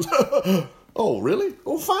Jesus. Oh, really?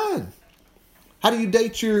 Oh, fine. How do you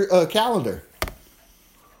date your calendar?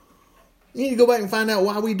 You need to go back and find out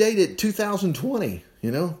why we dated 2020,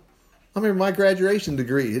 I remember my graduation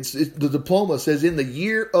degree. The diploma says in the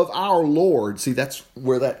year of our Lord. See, that's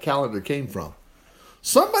where that calendar came from.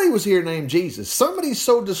 Somebody was here named Jesus. Somebody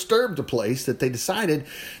so disturbed the place that they decided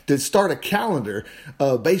to start a calendar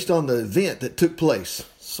based on the event that took place.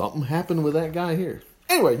 Something happened with that guy here.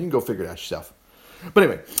 Anyway, you can go figure it out yourself. But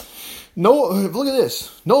anyway, Noah, look at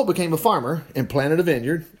this. Noah became a farmer and planted a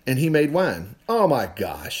vineyard, and he made wine. Oh my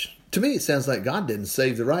gosh. To me, it sounds like God didn't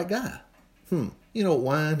save the right guy.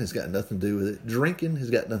 Wine has got nothing to do with it. Drinking has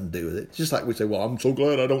got nothing to do with it. Just like we say, well, I'm so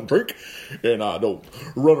glad I don't drink and I don't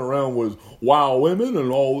run around with wild women and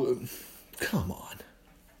all. Come on.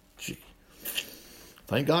 Gee.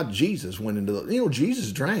 Thank God Jesus went into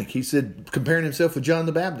Jesus drank. He said, comparing himself with John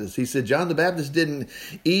the Baptist. He said, John the Baptist didn't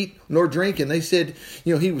eat nor drink. And they said,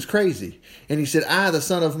 he was crazy. And he said, I, the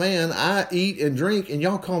Son of Man, I eat and drink, and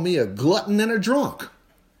y'all call me a glutton and a drunk.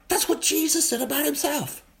 That's what Jesus said about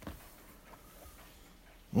himself.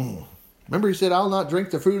 Remember, he said, I'll not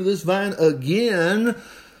drink the fruit of this vine again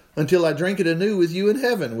until I drink it anew with you in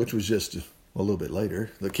heaven, which was just a little bit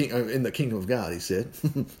later. In the kingdom of God, he said.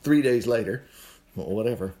 3 days later. Well,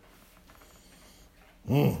 whatever.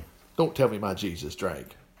 Don't tell me my Jesus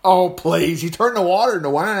drank. Oh, please. He turned the water into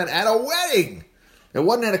wine at a wedding. It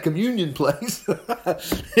wasn't at a communion place. And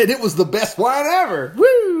it was the best wine ever.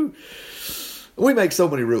 Woo! We make so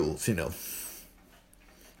many rules,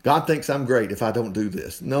 God thinks I'm great if I don't do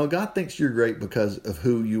this. No, God thinks you're great because of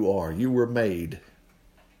who you are. You were made.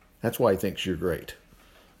 That's why he thinks you're great.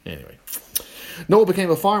 Anyway, Noah became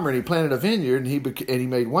a farmer and he planted a vineyard and he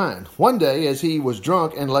made wine. One day, as he was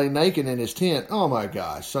drunk and lay naked in his tent, oh my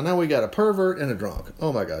gosh. So now we got a pervert and a drunk.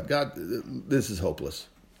 Oh my God. God, this is hopeless.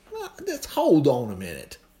 Let's hold on a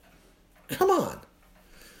minute. Come on.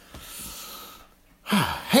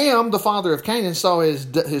 Ham, the father of Canaan, saw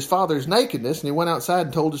his father's nakedness, and he went outside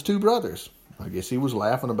and told his 2 brothers. I guess he was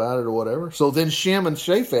laughing about it or whatever. So then Shem and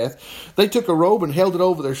Japheth, they took a robe and held it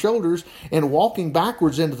over their shoulders, and walking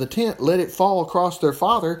backwards into the tent, let it fall across their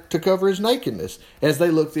father to cover his nakedness, as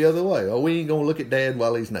they looked the other way. Oh, we ain't going to look at Dad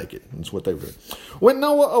while he's naked. That's what they were doing. When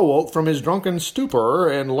Noah awoke from his drunken stupor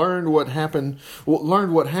and learned what had happened,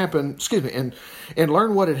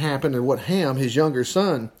 and what Ham, his younger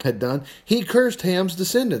son, had done, he cursed Ham's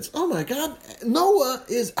descendants. Oh my God,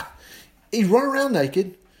 he's running around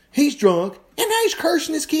naked, he's drunk, and now he's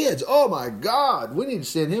cursing his kids. Oh my God, we need to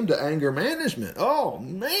send him to anger management. Oh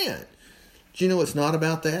man. Do you know it's not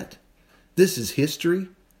about that? This is history.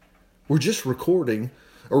 We're just reading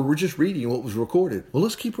what was recorded. Well,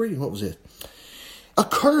 let's keep reading. What was it? A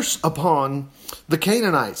curse upon the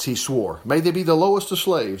Canaanites, he swore. May they be the lowest of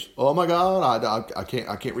slaves. Oh my God, I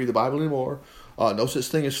can't read the Bible anymore. No such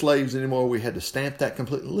thing as slaves anymore. We had to stamp that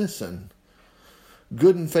completely. Listen,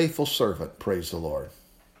 good and faithful servant, praise the Lord.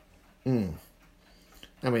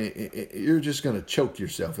 I mean, you're just going to choke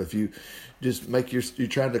yourself if you just you're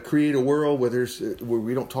trying to create a world where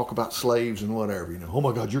we don't talk about slaves and whatever. Oh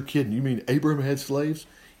my God, you're kidding. You mean Abraham had slaves?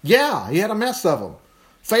 Yeah, he had a mess of them.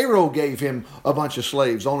 Pharaoh gave him a bunch of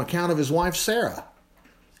slaves on account of his wife Sarah.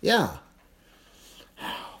 Yeah.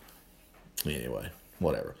 Anyway,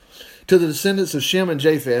 whatever. To the descendants of Shem and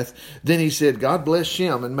Japheth, then he said, God bless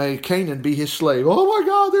Shem and may Canaan be his slave. Oh my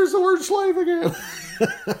God, there's the word slave again.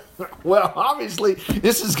 Well, obviously,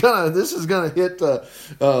 this is gonna hit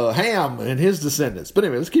Ham and his descendants. But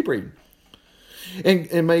anyway, let's keep reading.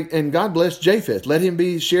 And God blessed Japheth. Let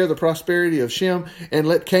him share the prosperity of Shem, and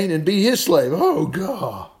let Canaan be his slave. Oh,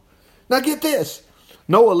 God. Now get this.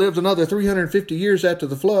 Noah lived another 350 years after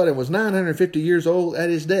the flood and was 950 years old at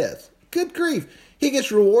his death. Good grief. He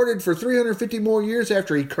gets rewarded for 350 more years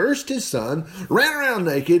after he cursed his son, ran around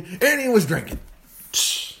naked, and he was drinking.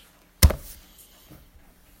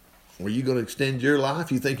 Are you going to extend your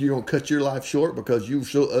life? You think you're going to cut your life short because you were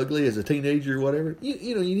so ugly as a teenager or whatever? You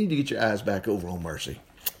need to get your eyes back over on mercy.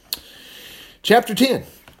 Chapter 10.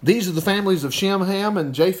 These are the families of Shem, Ham,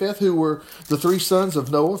 and Japheth, who were the three sons of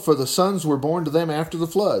Noah, for the sons were born to them after the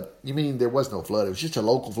flood. You mean there was no flood? It was just a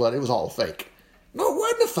local flood. It was all fake. No, it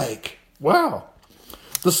wasn't a fake. Wow.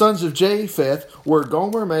 The sons of Japheth were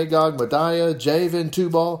Gomer, Magog, Madiah, Javan,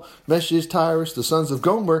 Tubal, Meshish, Tyrus. The sons of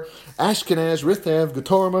Gomer, Ashkenaz, Rithav,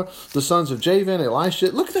 Gatorma. The sons of Javan, Elisha.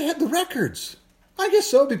 Look, they had the records. I guess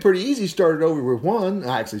so. It'd be pretty easy. Started over with one.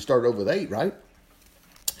 I actually started over with 8, right?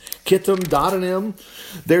 Kittim, Dodanim.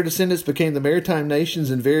 Their descendants became the maritime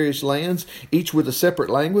nations in various lands, each with a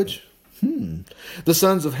separate language. The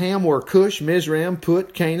sons of Ham were Cush, Mizraim,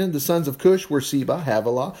 Put, Canaan. The sons of Cush were Seba,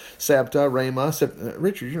 Havilah, Sabta, Ramah.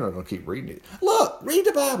 Richard, you're not going to keep reading it. Look, read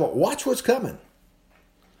the Bible. Watch what's coming.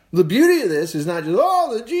 The beauty of this is not just,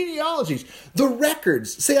 the genealogies, the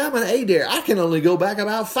records. See, I'm an Adair. I can only go back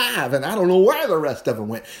about 5, and I don't know where the rest of them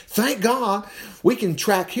went. Thank God we can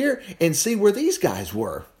track here and see where these guys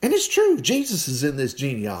were. And it's true. Jesus is in this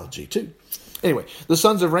genealogy, too. Anyway, the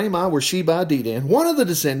sons of Ramah were Sheba, Dedan. One of the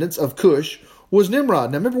descendants of Cush was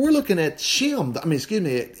Nimrod. Now, remember, we're looking at Ham,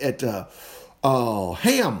 the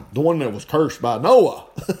one that was cursed by Noah.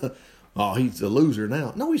 Oh, he's a loser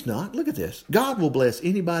now. No, he's not. Look at this. God will bless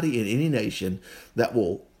anybody in any nation that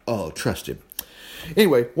will trust him.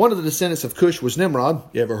 Anyway, one of the descendants of Cush was Nimrod.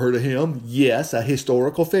 You ever heard of him? Yes, a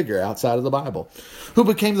historical figure outside of the Bible, who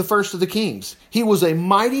became the first of the kings. He was a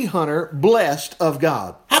mighty hunter, blessed of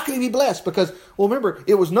God. How can he be blessed? Because, remember,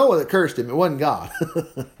 it was Noah that cursed him. It wasn't God.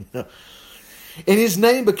 And his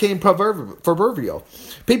name became proverbial.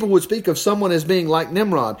 People would speak of someone as being like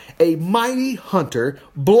Nimrod, a mighty hunter,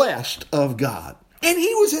 blessed of God. And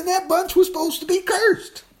he was in that bunch who was supposed to be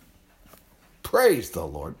cursed. Praise the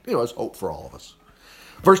Lord. It's hope for all of us.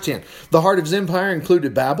 Verse 10, the heart of his empire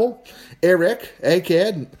included Babel, Erech,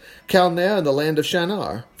 Akkad, Calneh, and the land of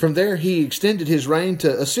Shinar. From there he extended his reign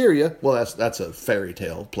to Assyria. Well, that's a fairy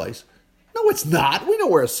tale place. No, it's not. We know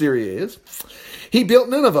where Assyria is. He built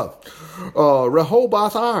Nineveh,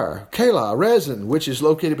 Rehoboth-ir, Calah, Rezin, which is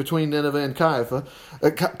located between Nineveh and Caliph,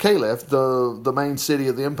 the main city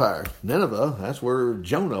of the empire. Nineveh, that's where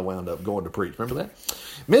Jonah wound up going to preach. Remember that?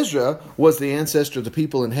 Mizrah was the ancestor of the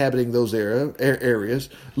people inhabiting those areas.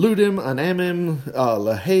 Ludim, Anamim,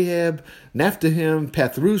 Lahab, Naphtahim,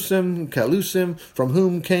 Pathrusim, Calusim, from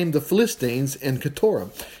whom came the Philistines, and Keturah.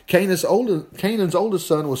 Canaan's oldest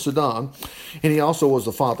son was Sidon, and he also was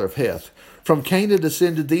the father of Heth. From Canaan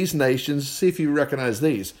descended these nations. See if you recognize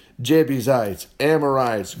these. Jebusites,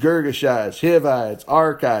 Amorites, Girgashites, Hivites,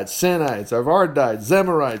 Arkites, Sinites, Arvadites,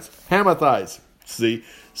 Zemarites, Hamathites. See,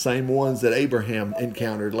 same ones that Abraham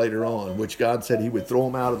encountered later on, which God said he would throw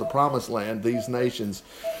them out of the promised land, these nations,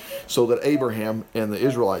 so that Abraham and the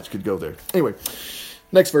Israelites could go there. Anyway,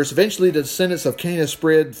 next verse. Eventually the descendants of Canaan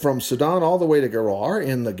spread from Sidon all the way to Gerar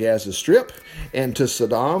in the Gaza Strip, and to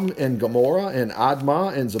Sodom and Gomorrah and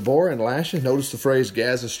Admah and Zebor and Lasha. Notice the phrase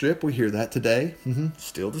Gaza Strip. We hear that today.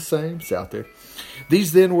 Still the same. It's out there.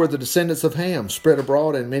 These then were the descendants of Ham, spread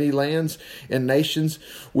abroad in many lands and nations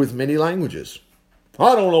with many languages.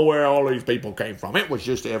 I don't know where all these people came from. It was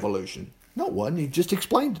just evolution. No, it wasn't. He just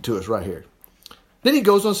explained it to us right here. Then he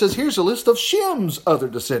goes on and says, here's a list of Shem's other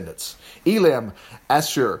descendants. Elam,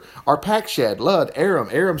 Ashur, Arpachshad, Lud, Aram.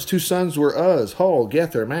 Aram's 2 sons were Uz, Hul,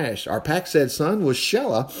 Gether, Mash. Arpachshad's son was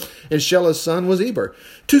Shelah, and Shelah's son was Eber.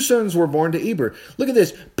 2 sons were born to Eber. Look at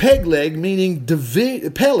this. Peleg meaning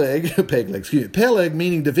Peleg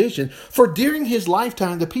meaning division. For during his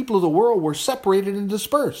lifetime, the people of the world were separated and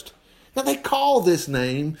dispersed. Now they call this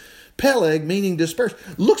name Peleg meaning dispersed.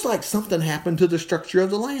 Looks like something happened to the structure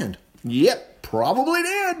of the land. Yep, probably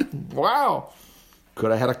did. Wow.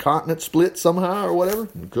 Could have had a continent split somehow or whatever.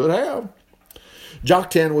 Could have.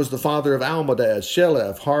 Joktan was the father of Almadaz,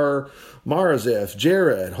 Sheleph, Marazeph,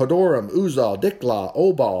 Jared, Hodoram, Uzal, Diklah,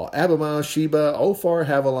 Obal, Abimah, Sheba, Ophar,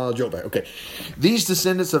 Havilah, Jobab. Okay, these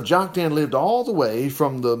descendants of Joktan lived all the way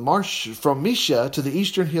from Misha to the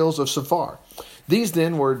eastern hills of Sephar. These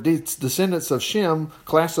then were descendants of Shem,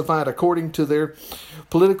 classified according to their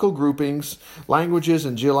political groupings, languages,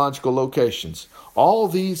 and geological locations. All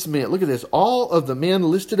these men, look at this, all of the men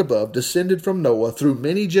listed above descended from Noah through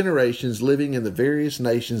many generations, living in the various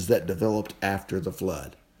nations that developed after the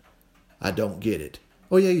flood. I don't get it.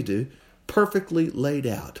 Oh, yeah, you do. Perfectly laid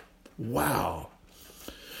out. Wow.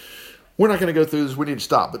 We're not going to go through this. We need to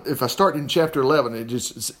stop. But if I start in chapter 11,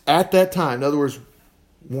 it's at that time, in other words,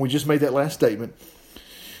 when we just made that last statement,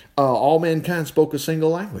 all mankind spoke a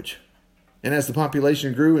single language. And as the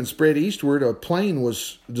population grew and spread eastward, a plain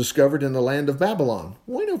was discovered in the land of Babylon.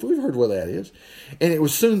 We've heard where that is. And it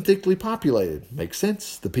was soon thickly populated. Makes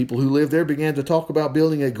sense. The people who lived there began to talk about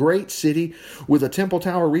building a great city with a temple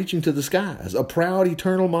tower reaching to the skies, a proud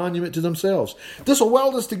eternal monument to themselves. This will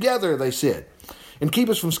weld us together, they said, and keep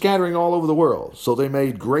us from scattering all over the world. So they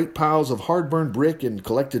made great piles of hard-burned brick and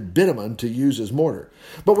collected bitumen to use as mortar.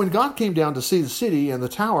 But when God came down to see the city and the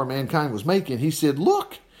tower mankind was making, he said,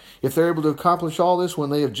 look, if they're able to accomplish all this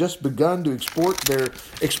when they have just begun to exploit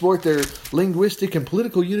their linguistic and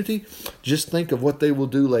political unity, just think of what they will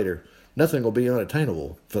do later. Nothing will be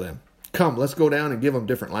unattainable for them. Come, let's go down and give them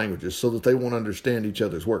different languages so that they won't understand each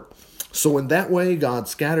other's work. So in that way, God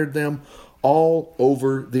scattered them all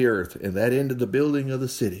over the earth, and that ended the building of the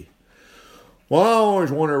city. Well, I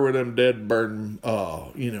always wonder where them dead burden,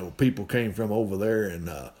 people came from over there in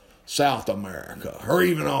South America, or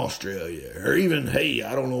even Australia, or even,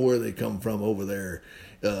 I don't know where they come from over there.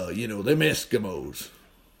 Them Eskimos.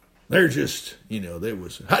 They're just,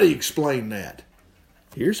 how do you explain that?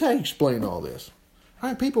 Here's how you explain all this. All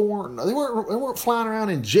right, people weren't flying around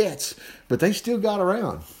in jets, but they still got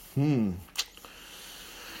around. We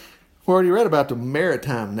already read about the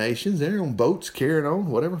maritime nations. They're on boats carrying on,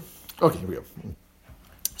 whatever. Okay, here we go.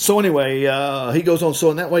 So anyway, he goes on. So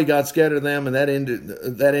in that way, God scattered them, and that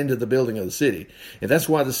ended the building of the city. And that's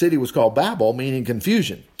why the city was called Babel, meaning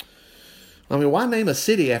confusion. I mean, why name a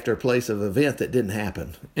city after a place of event that didn't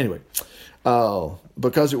happen? Anyway,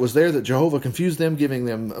 because it was there that Jehovah confused them, giving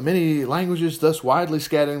them many languages, thus widely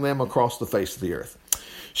scattering them across the face of the earth.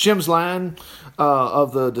 Shem's line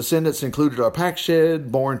of the descendants included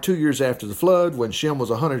Arpachshad, born 2 years after the flood, when Shem was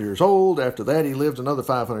 100 years old. After that, he lived another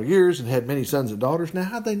 500 years and had many sons and daughters. Now,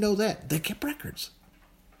 how'd they know that? They kept records.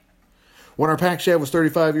 When Arpachshad was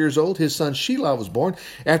 35 years old, his son Shelah was born.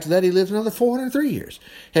 After that, he lived another 403 years,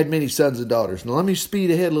 had many sons and daughters. Now, let me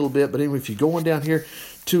speed ahead a little bit, but anyway, if you're going down here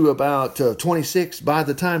to about 26, by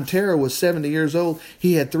the time Terah was 70 years old,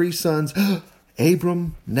 he had 3 sons,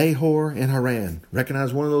 Abram, Nahor, and Haran.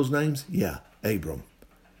 Recognize one of those names? Yeah, Abram.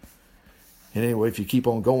 And anyway, if you keep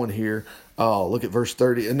on going here, look at verse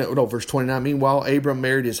 30. Verse 29. Meanwhile, Abram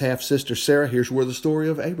married his half-sister Sarah. Here's where the story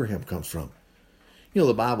of Abraham comes from.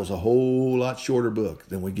 The Bible's a whole lot shorter book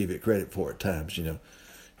than we give it credit for at times,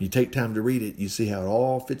 You take time to read it, you see how it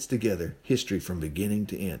all fits together, history from beginning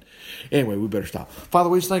to end. Anyway, we better stop. Father,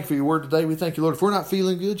 we just thank you for your word today. We thank you, Lord. If we're not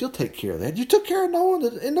feeling good, you'll take care of that. You took care of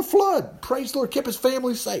Noah in the flood. Praise the Lord, kept his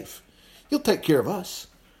family safe. You'll take care of us.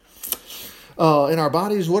 In our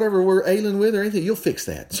bodies, whatever we're ailing with or anything, you'll fix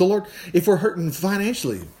that. So, Lord, if we're hurting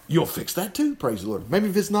financially, you'll fix that too, praise the Lord. Maybe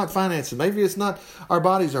if it's not finances, maybe it's not our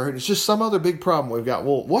bodies are hurting, it's just some other big problem we've got.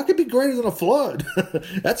 Well, what could be greater than a flood?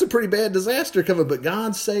 That's a pretty bad disaster coming, but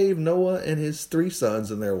God saved Noah and his 3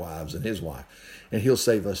 sons and their wives and his wife, and he'll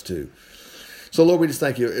save us too. So, Lord, we just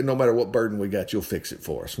thank you. No matter what burden we got, you'll fix it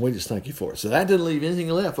for us. We just thank you for it. So that didn't leave anything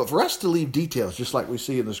left. But for us to leave details, just like we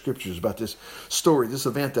see in the scriptures about this story, this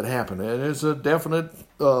event that happened, and it's a definite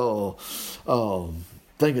thing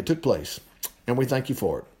that took place. And we thank you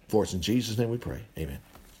for it. For it's in Jesus' name we pray. Amen.